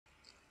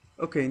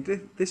Okay,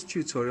 in this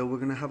tutorial we're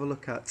going to have a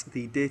look at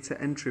the data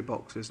entry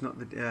boxes, not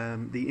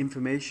the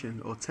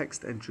information or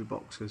text entry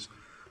boxes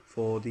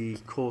for the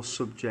core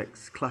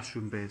subjects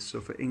classroom based,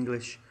 so for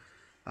English,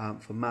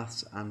 for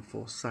maths and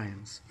for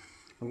science.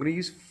 I'm going to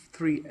use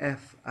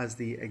 3F as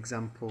the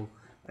example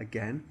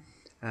again,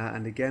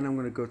 and again I'm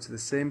going to go to the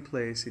same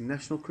place in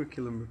National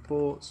Curriculum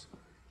Reports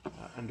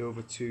and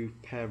over to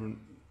Parent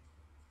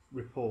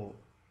Report.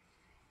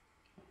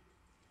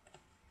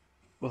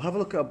 We'll have a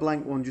look at a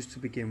blank one just to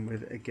begin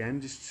with,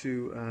 again, just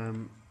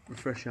to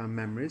refresh our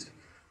memories.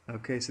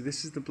 Okay, so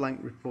this is the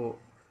blank report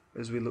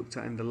as we looked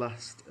at in the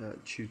last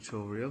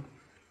tutorial.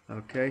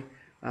 Okay,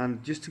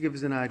 and just to give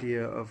us an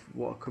idea of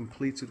what a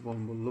completed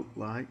one will look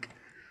like,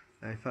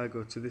 if I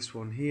go to this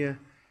one here,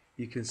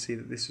 you can see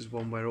that this is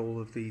one where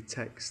all of the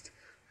text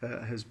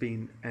has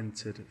been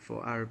entered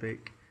for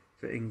Arabic,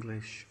 for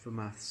English, for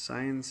maths,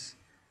 science,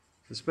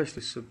 for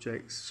specialist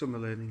subjects, summer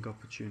learning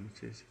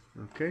opportunities.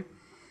 Okay.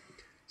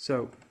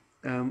 So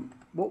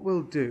what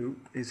we'll do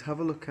is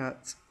have a look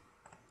at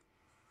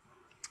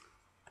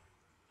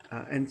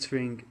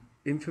entering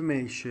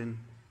information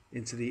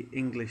into the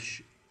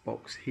English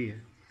box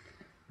here.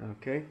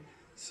 Okay,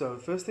 so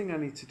the first thing I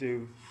need to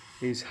do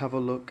is have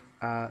a look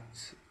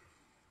at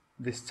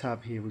this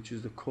tab here, which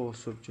is the core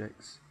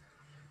subjects.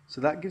 So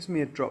that gives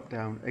me a drop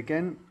down.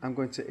 Again, I'm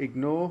going to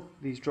ignore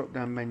these drop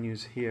down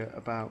menus here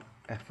about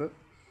effort.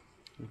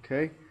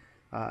 Okay,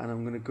 and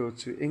I'm going to go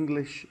to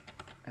English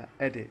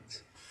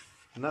edit.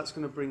 And that's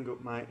going to bring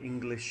up my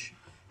English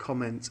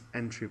comment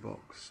entry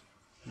box.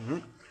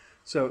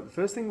 So the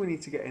first thing we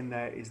need to get in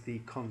there is the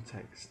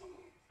context.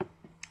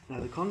 Now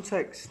the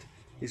context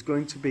is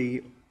going to be,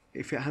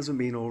 if it hasn't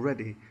been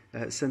already,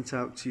 sent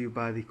out to you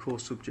by the core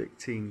subject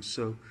team.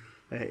 So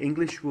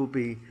English will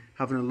be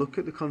having a look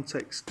at the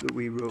context that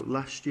we wrote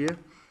last year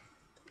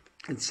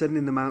and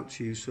sending them out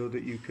to you so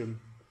that you can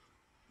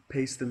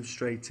paste them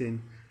straight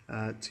in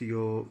to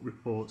your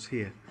reports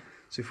here.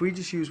 So if we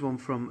just use one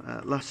from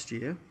last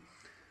year,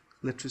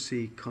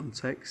 literacy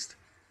context,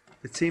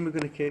 the team are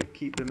going to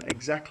keep them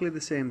exactly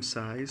the same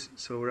size,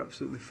 so we're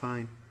absolutely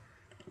fine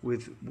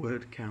with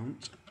word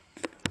count.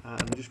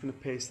 I'm just going to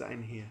paste that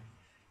in here.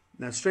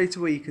 Now straight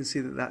away you can see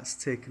that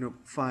that's taken up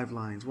 5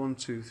 lines, 1,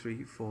 2,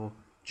 3, 4,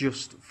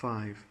 just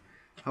 5.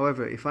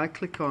 However, if I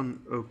click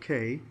on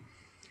OK,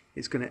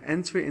 it's going to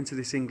enter it into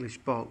this English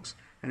box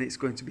and it's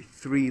going to be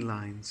 3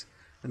 lines,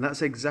 and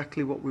that's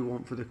exactly what we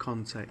want for the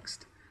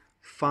context.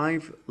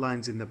 5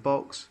 lines in the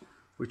box,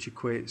 which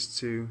equates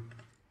to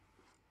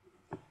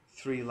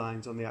 3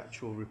 lines on the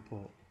actual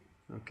report.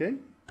 Okay.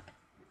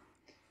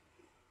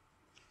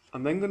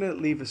 I'm then going to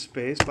leave a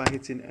space by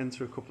hitting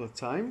enter a couple of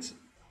times,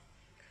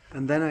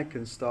 and then I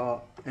can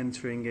start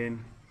entering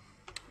in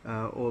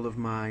all of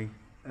my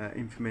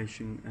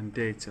information and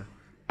data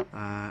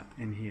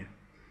in here.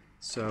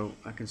 So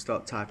I can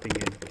start typing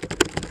in.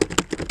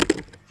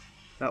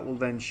 That will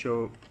then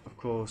show, of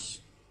course,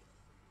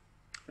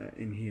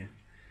 in here.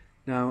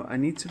 Now I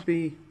need to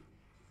be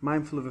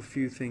mindful of a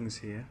few things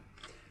here.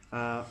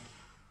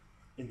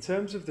 In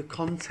terms of the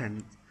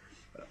content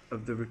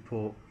of the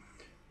report,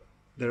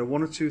 there are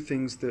 1 or 2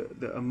 things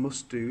that are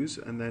must-dos,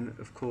 and then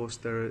of course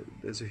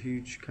there's a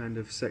huge kind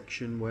of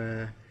section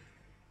where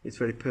it's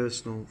very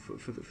personal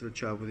for the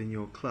child within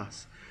your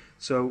class.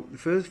 So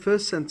the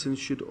first sentence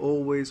should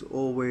always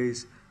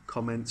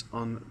comment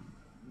on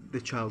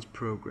the child's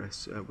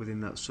progress within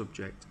that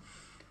subject.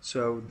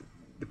 So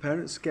the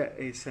parents get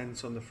a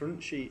sense on the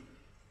front sheet,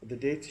 the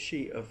data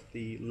sheet, of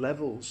the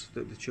levels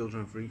that the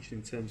children have reached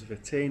in terms of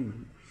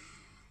attainment.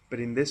 But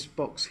in this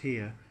box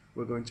here,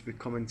 we're going to be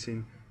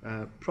commenting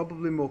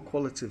probably more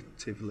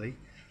qualitatively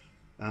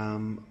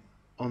on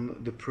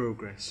the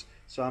progress.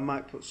 So I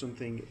might put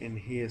something in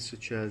here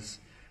such as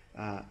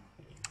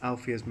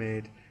Alfie has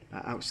made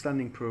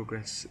outstanding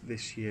progress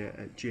this year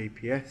at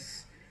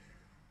JPS.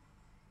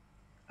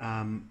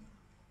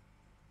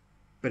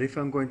 But if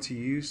I'm going to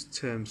use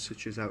terms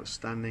such as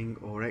outstanding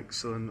or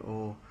excellent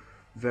or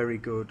very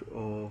good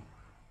or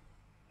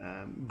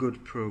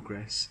good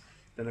progress,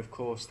 then of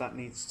course that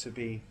needs to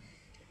be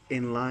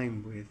in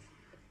line with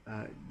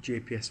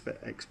JPS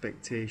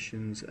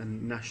expectations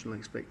and national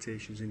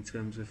expectations in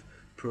terms of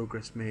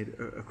progress made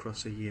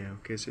across a year.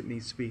 Okay, so it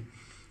needs to be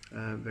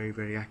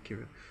very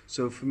accurate.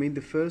 So for me,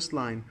 the first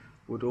line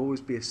would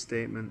always be a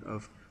statement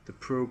of the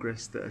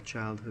progress that a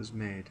child has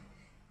made.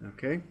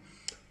 Okay.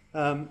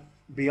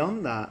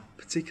 Beyond that,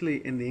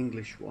 particularly in the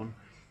English one,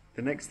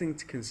 the next thing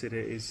to consider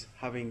is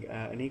having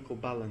an equal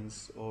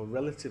balance, or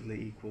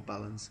relatively equal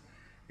balance,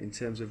 in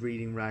terms of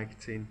reading,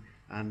 writing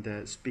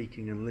and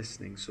speaking and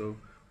listening. So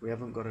we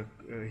haven't got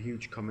a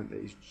huge comment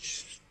that is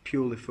just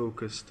purely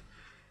focused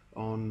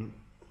on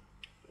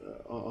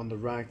the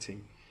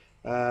writing.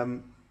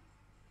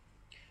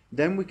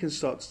 Then we can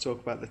start to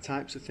talk about the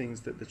types of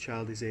things that the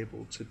child is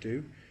able to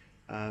do.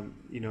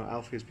 You know,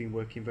 Alfie has been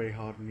working very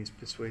hard on his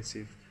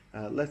persuasive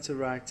letter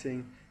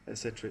writing,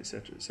 etc,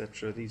 etc,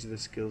 etc. These are the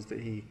skills that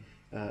he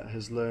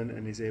has learned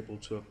and is able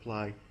to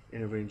apply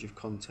in a range of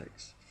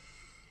contexts.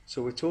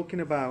 So we're talking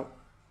about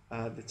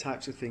the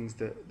types of things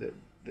that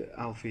that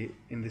Alfie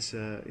in this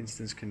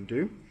instance can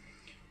do.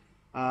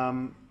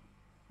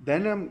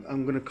 Then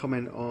I'm going to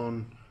comment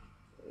on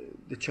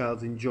the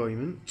child's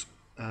enjoyment.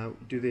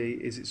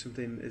 Is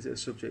it a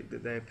subject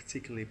that they're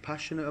particularly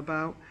passionate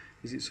about?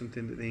 Is it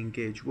something that they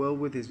engage well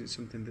with? Is it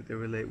something that they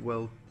relate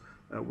well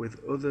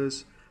with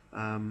others?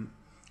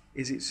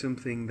 Is it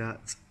something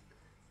that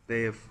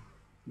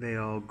they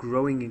are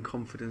growing in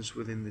confidence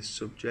within this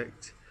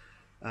subject?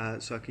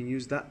 So I can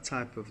use that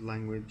type of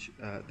language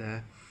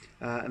there.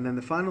 And then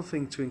the final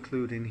thing to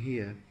include in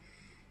here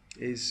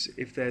is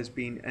if there's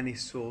been any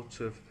sort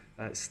of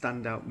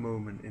standout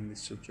moment in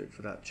this subject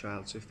for that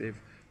child. So if they've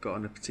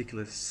gotten a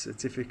particular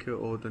certificate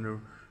or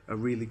done a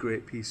really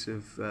great piece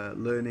of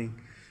learning,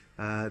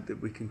 that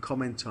we can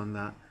comment on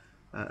that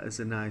as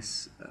a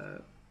nice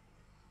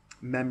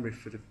memory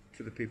for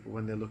the people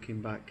when they're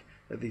looking back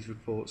at these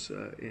reports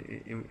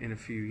in a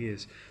few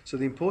years. So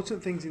the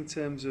important things in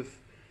terms of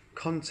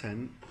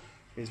content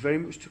is very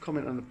much to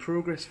comment on the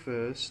progress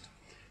first,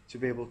 to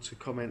be able to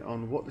comment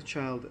on what the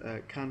child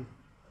can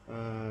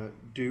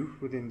do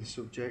within the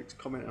subject,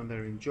 comment on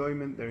their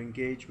enjoyment, their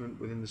engagement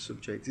within the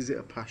subject. Is it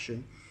a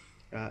passion,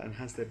 and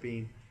has there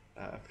been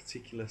a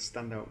particular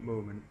standout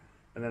moment?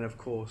 And then of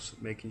course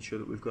making sure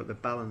that we've got the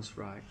balance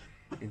right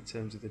in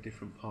terms of the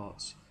different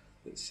parts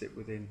that sit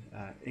within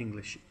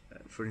English,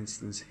 for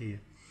instance here.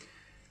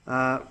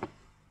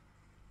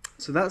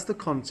 So that's the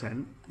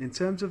content. In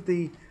terms of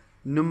the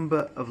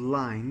number of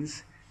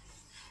lines,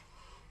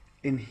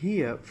 in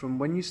here, from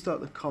when you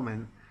start the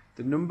comment,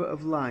 the number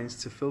of lines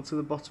to fill to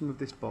the bottom of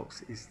this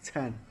box is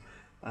 10.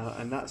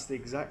 And that's the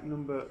exact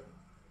number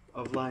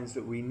of lines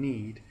that we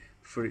need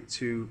for it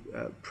to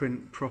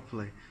print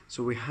properly.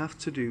 So we have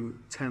to do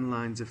 10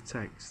 lines of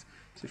text.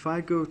 So if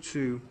I go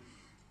to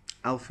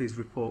Alfie's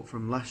report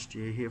from last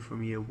year, here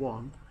from year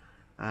 1,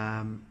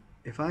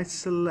 if I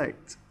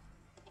select,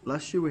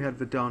 last year we had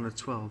Verdana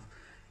 12,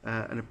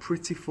 and a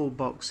pretty full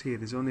box here.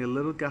 There's only a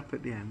little gap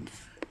at the end.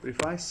 But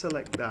if I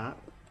select that,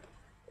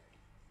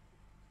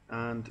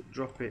 and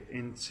drop it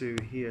into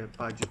here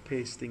by just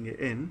pasting it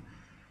in,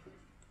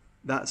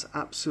 that's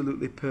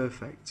absolutely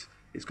perfect.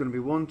 It's going to be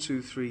 1,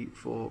 2, 3,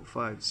 4,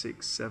 5,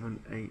 6,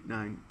 7, 8,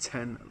 9,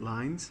 10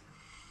 lines.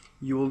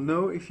 You will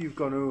know if you've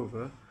gone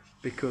over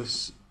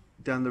because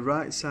down the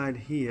right side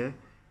here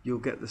you'll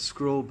get the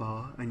scroll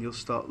bar and you'll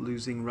start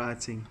losing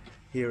writing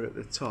here at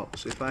the top.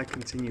 So if I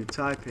continue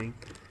typing,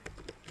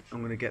 I'm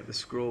going to get the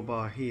scroll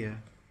bar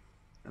here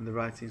and the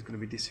writing is going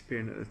to be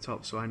disappearing at the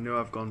top, so I know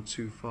I've gone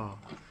too far.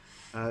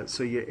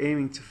 So you're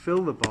aiming to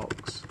fill the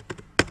box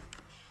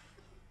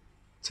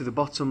to the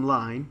bottom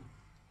line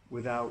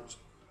without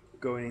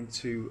going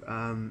into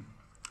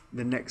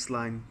the next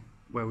line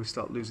where we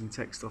start losing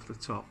text off the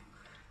top.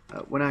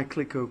 When I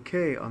click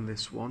OK on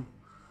this one,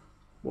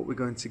 what we're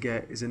going to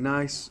get is a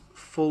nice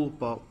full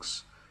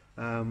box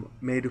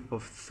made up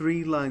of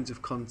 3 lines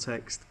of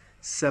context,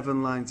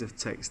 7 lines of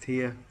text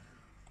here,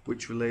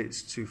 which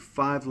relates to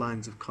 5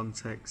 lines of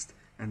context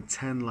and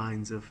 10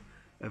 lines of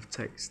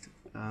text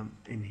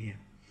in here.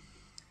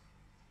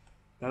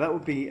 Now that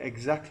would be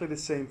exactly the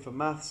same for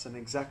maths and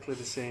exactly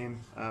the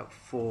same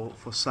for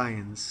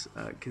science,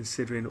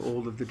 considering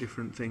all of the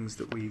different things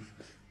that we've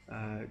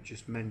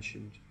just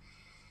mentioned.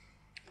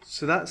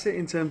 So that's it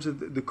in terms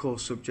of the core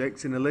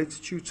subjects. In a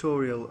later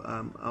tutorial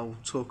I'll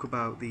talk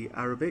about the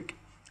Arabic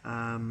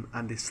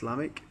and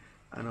Islamic,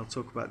 and I'll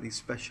talk about these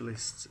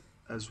specialists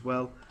as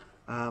well.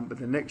 But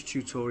the next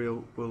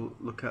tutorial will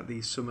look at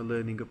the summer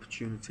learning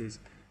opportunities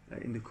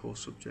in the core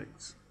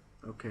subjects.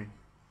 Okay.